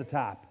way over the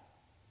top?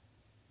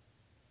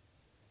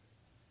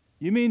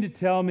 You mean to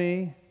tell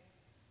me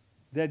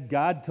that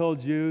God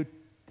told you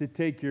to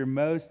take your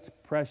most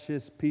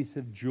precious piece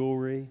of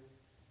jewelry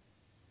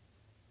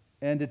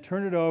and to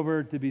turn it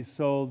over to be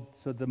sold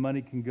so the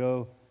money can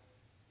go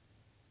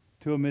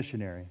to a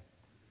missionary?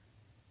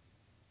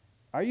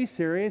 Are you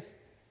serious?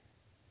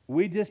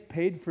 We just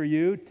paid for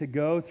you to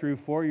go through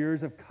 4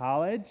 years of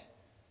college,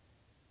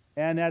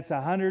 and that's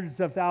hundreds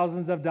of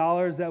thousands of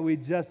dollars that we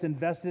just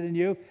invested in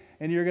you,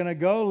 and you're going to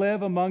go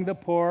live among the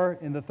poor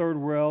in the third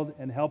world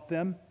and help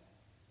them?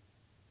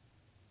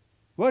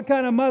 What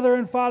kind of mother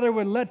and father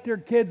would let their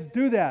kids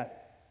do that?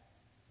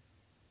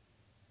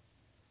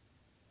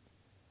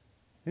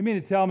 You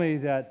mean to tell me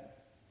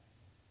that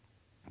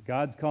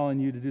God's calling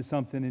you to do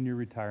something in your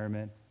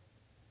retirement?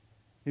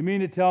 You mean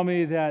to tell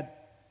me that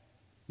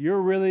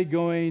you're really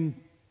going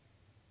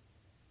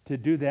to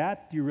do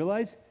that? Do you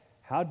realize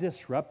how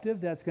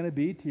disruptive that's going to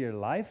be to your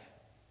life?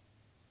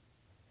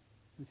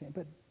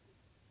 But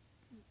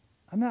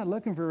I'm not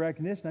looking for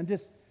recognition.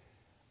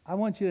 I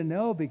want you to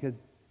know,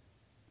 because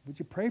would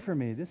you pray for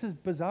me? This is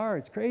bizarre.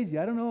 It's crazy.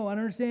 I don't know. I don't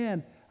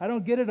understand. I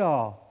don't get it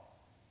all.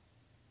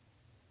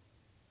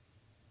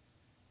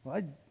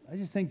 Well, I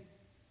just think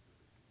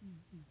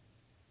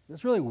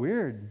that's really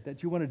weird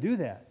that you want to do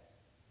that.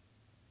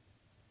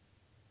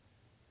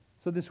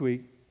 So this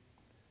week,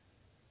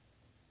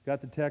 got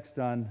the text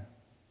on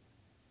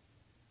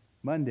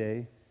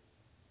Monday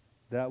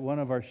that one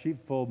of our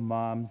sheepfold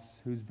moms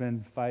who's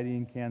been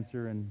fighting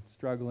cancer and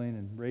struggling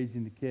and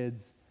raising the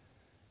kids.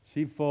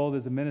 Sheepfold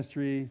is a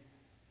ministry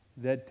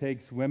that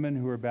takes women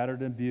who are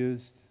battered and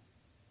abused,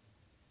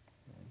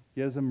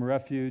 gives them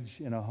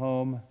refuge in a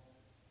home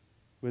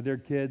with their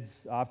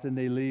kids. Often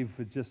they leave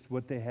with just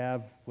what they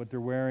have, what they're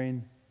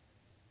wearing,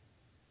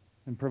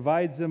 and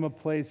provides them a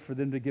place for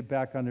them to get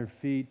back on their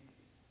feet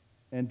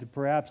and to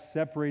perhaps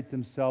separate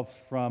themselves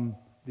from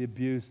the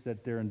abuse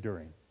that they're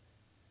enduring.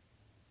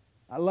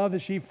 I love the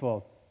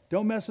sheepfold.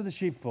 Don't mess with the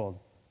sheepfold.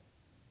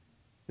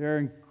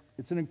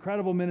 It's an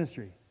incredible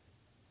ministry.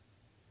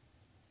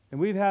 And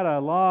we've had a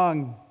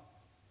long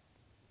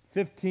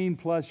 15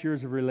 plus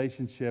years of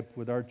relationship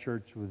with our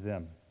church with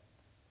them.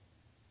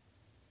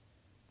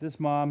 This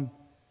mom,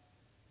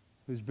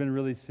 who's been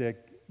really sick,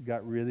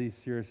 got really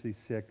seriously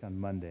sick on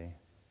Monday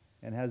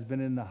and has been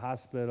in the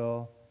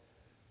hospital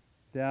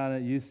down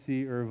at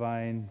UC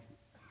Irvine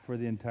for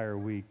the entire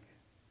week.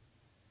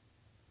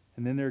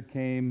 And then there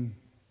came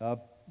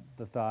up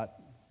the thought,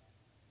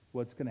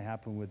 what's going to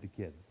happen with the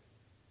kids?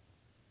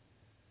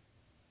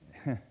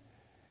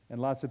 And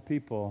lots of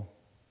people,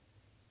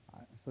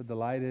 I'm so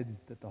delighted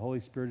that the Holy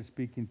Spirit is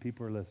speaking,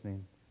 people are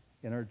listening,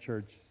 in our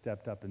church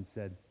stepped up and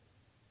said,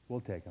 we'll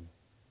take them.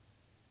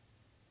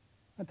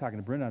 I'm talking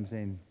to Brenda, I'm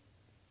saying,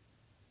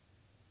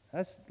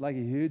 that's like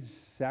a huge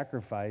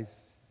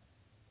sacrifice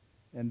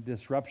and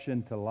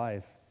disruption to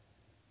life.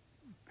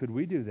 Could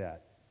we do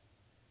that?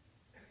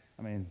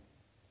 I mean,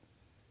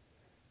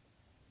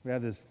 we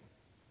have this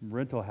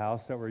rental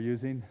house that we're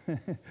using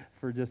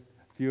for just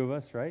a few of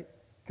us, right?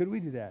 Could we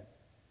do that?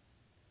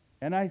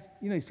 And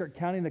you start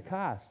counting the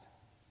cost.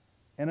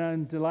 And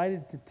I'm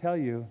delighted to tell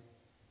you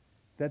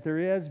that there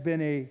has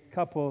been a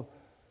couple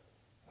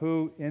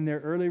who, in their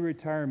early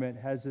retirement,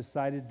 has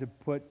decided to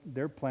put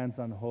their plans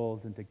on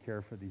hold and to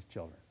care for these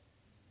children.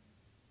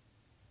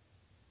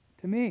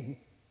 To me,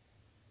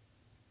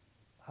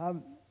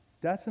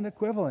 that's an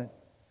equivalent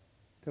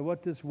to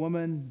what this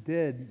woman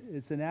did.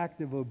 It's an act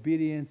of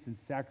obedience and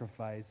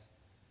sacrifice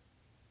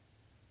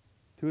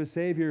to a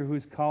Savior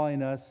who's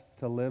calling us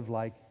to live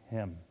like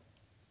Him.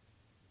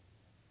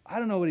 I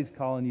don't know what He's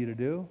calling you to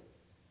do.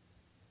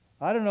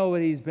 I don't know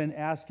what He's been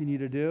asking you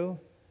to do.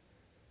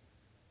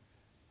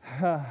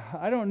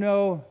 I don't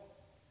know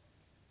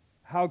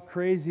how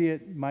crazy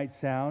it might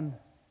sound,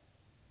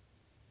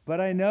 but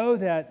I know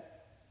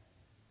that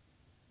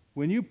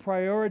when you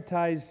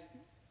prioritize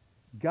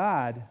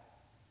God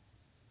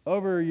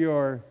over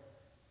your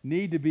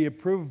need to be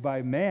approved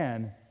by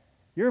man,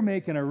 you're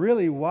making a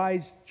really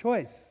wise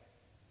choice.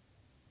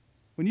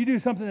 When you do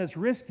something that's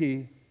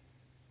risky,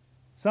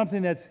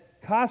 something that's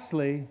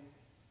costly,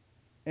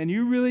 and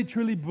you really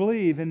truly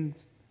believe in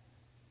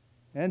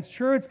And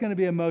sure, it's going to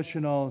be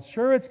emotional.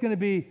 Sure, it's going to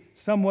be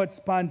somewhat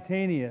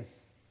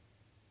spontaneous.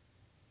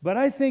 But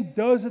I think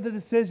those are the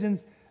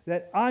decisions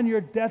that on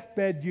your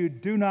deathbed you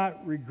do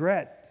not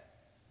regret.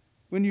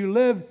 When you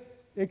live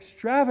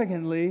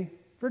extravagantly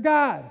for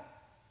God.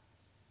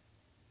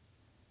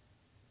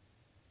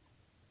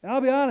 And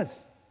I'll be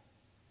honest,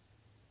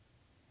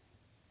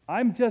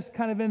 I'm just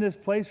kind of in this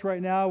place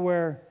right now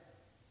where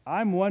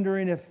I'm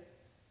wondering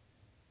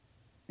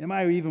am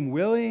I even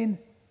willing,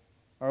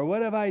 or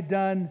what have I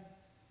done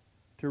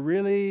to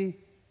really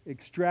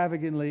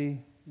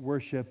extravagantly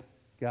worship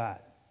God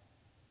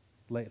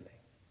lately?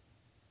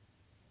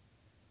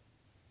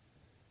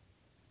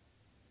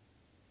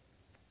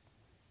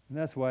 And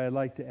that's why I'd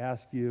like to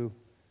ask you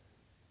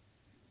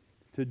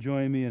to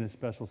join me in a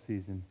special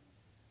season.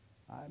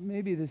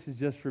 Maybe this is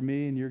just for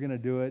me and you're going to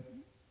do it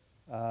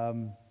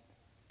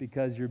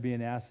because you're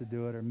being asked to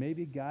do it, or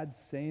maybe God's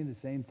saying the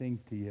same thing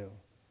to you.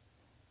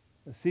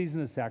 A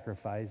season of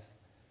sacrifice,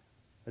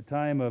 a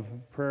time of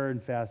prayer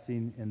and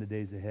fasting in the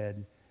days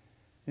ahead.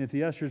 And if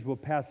the ushers will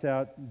pass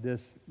out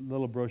this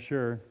little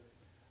brochure,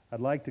 I'd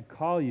like to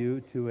call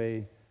you to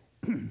a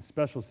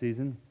special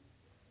season.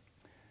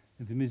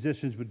 If the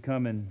musicians would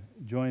come and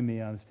join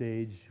me on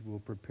stage, we'll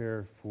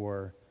prepare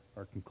for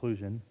our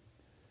conclusion.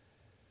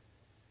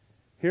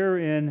 Here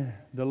in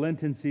the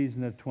Lenten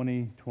season of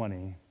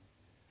 2020,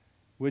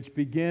 which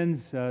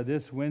begins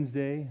this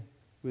Wednesday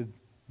with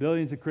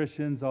billions of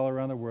Christians all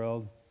around the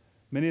world,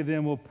 many of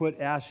them will put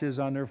ashes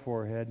on their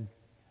forehead.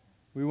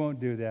 We won't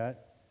do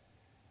that.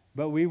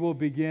 But we will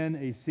begin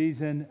a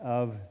season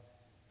of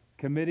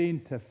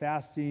committing to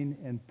fasting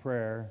and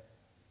prayer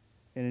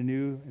in a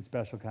new and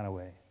special kind of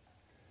way.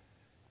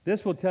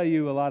 This will tell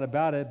you a lot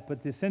about it,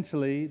 but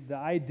essentially the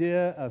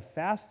idea of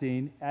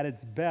fasting at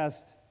its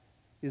best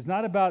is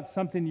not about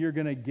something you're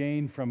going to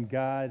gain from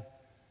God,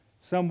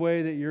 some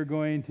way that you're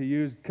going to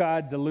use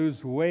God to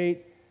lose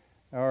weight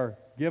or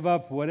give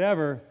up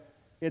whatever.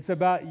 It's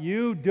about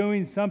you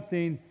doing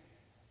something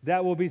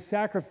that will be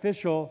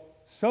sacrificial,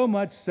 so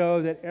much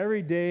so that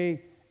every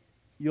day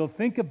you'll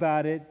think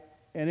about it,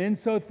 and in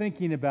so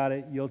thinking about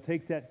it, you'll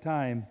take that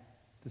time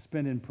to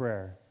spend in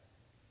prayer,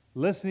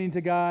 listening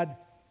to God,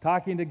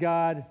 talking to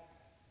God,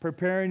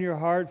 preparing your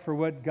heart for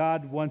what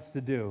God wants to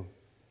do.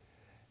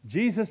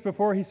 Jesus,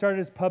 before he started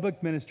his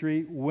public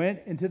ministry,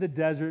 went into the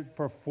desert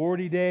for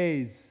 40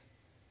 days,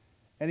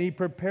 and he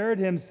prepared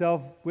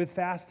himself with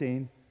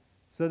fasting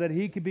so that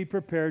he could be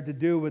prepared to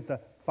do what the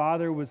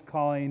Father was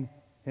calling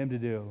him to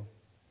do.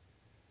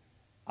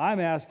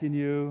 I'm asking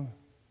you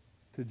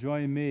to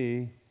join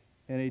me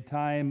in a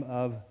time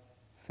of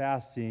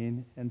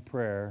fasting and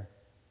prayer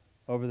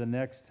over the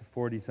next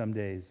 40-some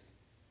days.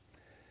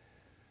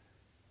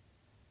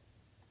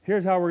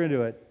 Here's how we're going to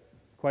do it.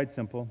 Quite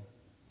simple.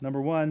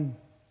 Number one,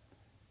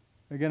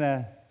 we're going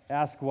to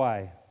ask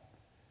why.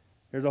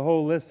 There's a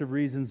whole list of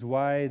reasons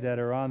why that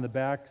are on the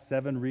back,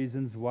 7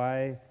 reasons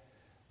why,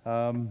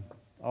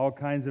 all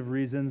kinds of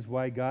reasons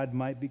why God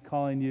might be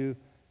calling you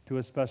to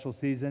a special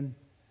season.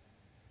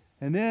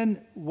 And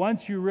then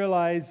once you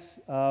realize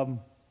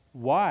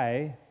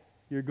why,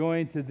 you're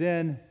going to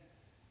then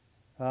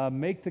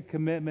make the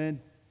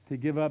commitment to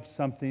give up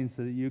something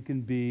so that you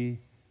can be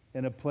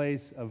in a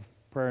place of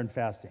prayer and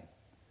fasting.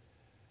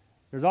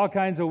 There's all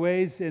kinds of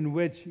ways in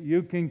which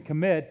you can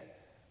commit,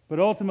 but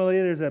ultimately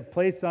there's a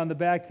place on the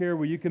back here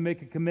where you can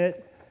make a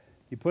commit.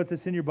 You put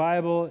this in your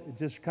Bible, it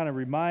just kind of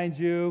reminds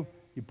you.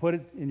 You put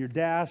it in your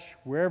dash,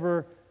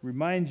 wherever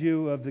reminds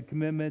you of the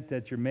commitment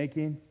that you're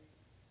making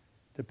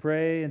to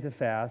pray and to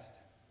fast.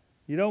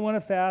 You don't want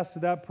to fast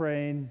without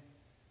praying,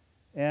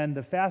 and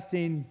the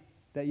fasting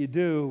that you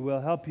do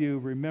will help you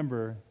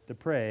remember to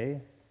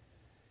pray.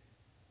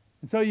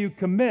 And so you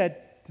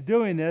commit to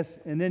doing this,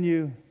 and then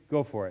you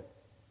go for it.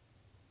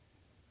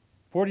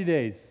 40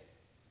 days.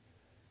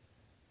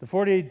 The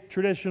 40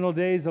 traditional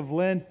days of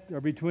Lent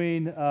are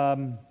between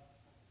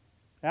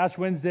Ash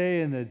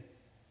Wednesday and it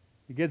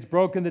gets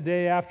broken the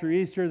day after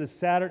Easter,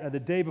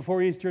 the day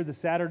before Easter, the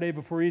Saturday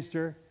before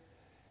Easter.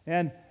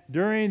 And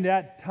during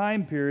that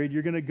time period,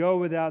 you're going to go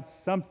without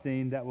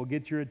something that will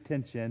get your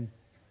attention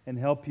and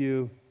help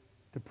you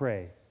to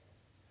pray.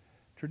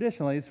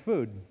 Traditionally, it's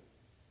food.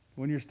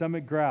 When your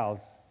stomach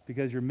growls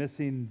because you're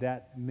missing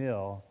that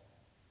meal,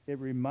 it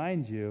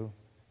reminds you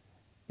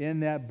in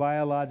that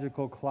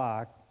biological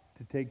clock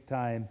to take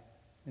time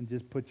and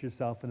just put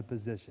yourself in a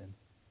position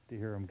to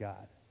hear from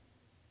God.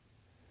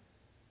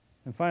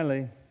 And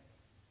finally,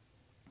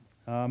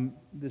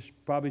 this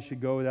probably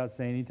should go without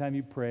saying, anytime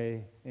you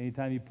pray,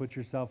 anytime you put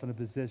yourself in a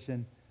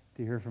position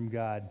to hear from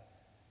God,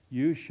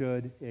 you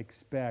should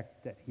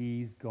expect that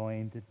He's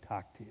going to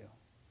talk to you.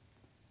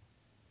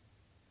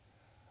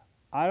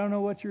 I don't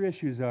know what your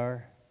issues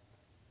are.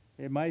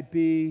 It might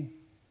be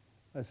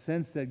a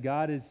sense that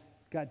God has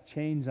got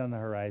change on the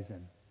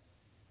horizon.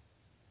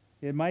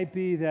 It might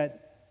be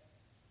that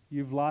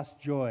you've lost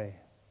joy.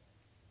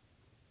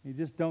 You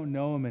just don't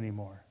know Him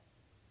anymore.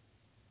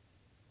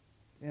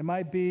 It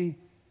might be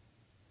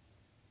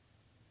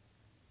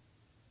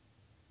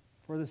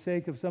for the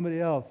sake of somebody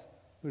else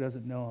who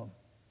doesn't know Him.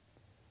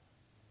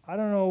 I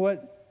don't know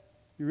what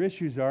your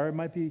issues are. It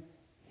might be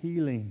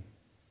healing.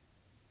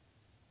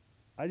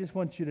 I just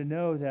want you to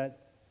know that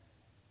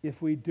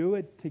if we do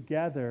it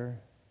together,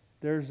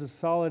 there's a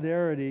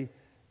solidarity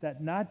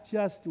that not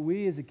just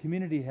we as a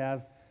community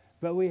have,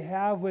 but we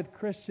have with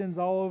Christians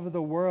all over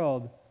the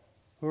world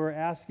who are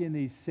asking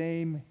these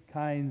same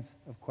kinds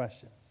of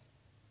questions.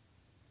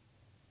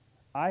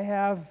 I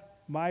have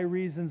my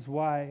reasons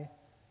why.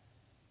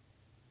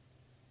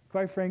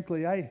 Quite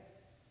frankly, I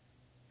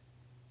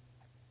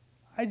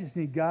just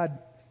need God.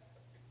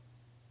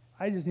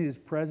 I just need His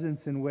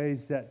presence in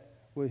ways that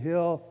will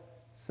heal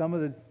some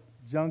of the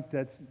junk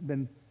that's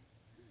been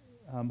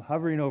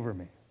hovering over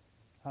me.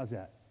 How's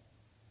that?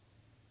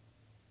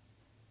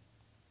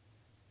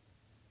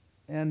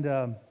 And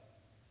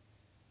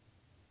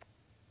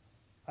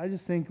I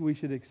just think we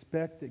should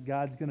expect that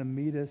God's going to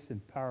meet us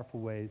in powerful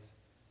ways.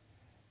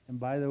 And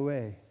by the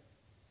way,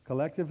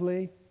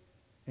 collectively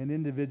and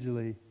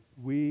individually,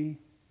 we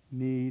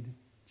need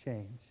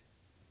change.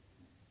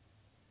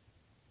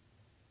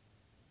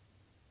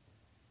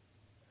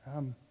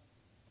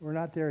 We're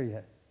not there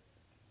yet.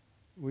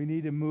 We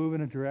need to move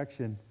in a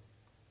direction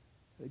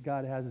that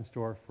God has in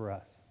store for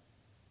us.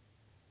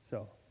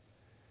 So,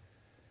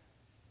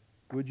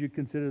 would you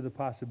consider the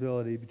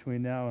possibility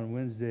between now and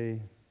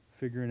Wednesday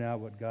figuring out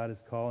what God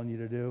is calling you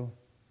to do,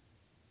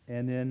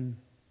 and then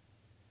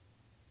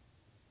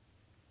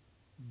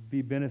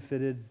be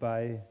benefited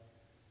by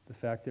the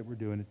fact that we're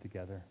doing it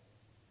together?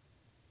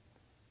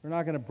 We're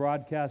not going to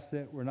broadcast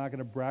it. We're not going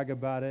to brag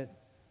about it.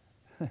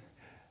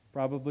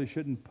 Probably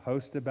shouldn't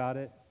post about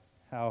it,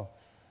 how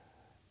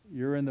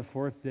you're in the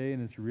fourth day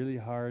and it's really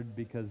hard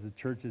because the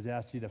church has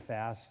asked you to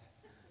fast,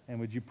 and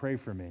would you pray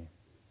for me?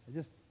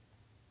 Just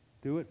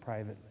do it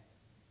privately.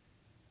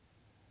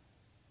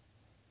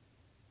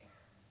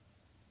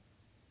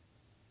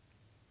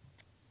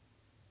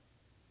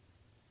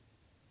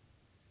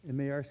 And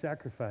may our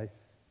sacrifice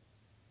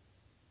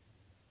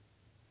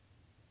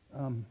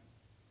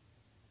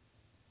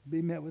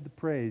be met with the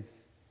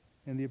praise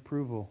and the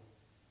approval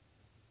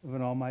of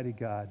an almighty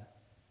God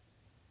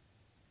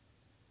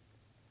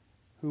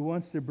who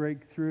wants to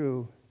break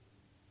through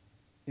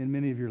in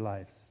many of your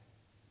lives.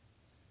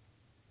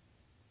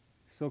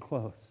 So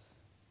close.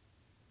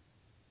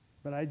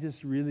 But I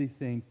just really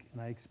think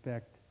and I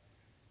expect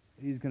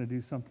He's going to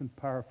do something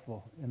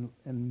powerful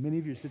in many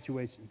of your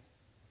situations.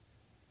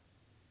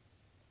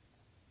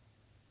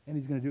 And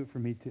He's going to do it for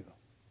me too.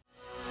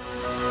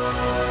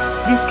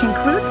 This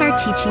concludes our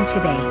teaching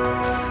today.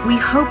 We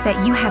hope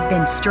that you have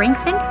been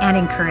strengthened and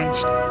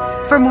encouraged.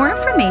 For more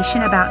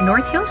information about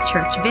North Hills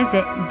Church,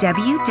 visit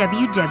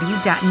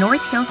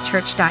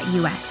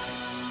www.northhillschurch.us.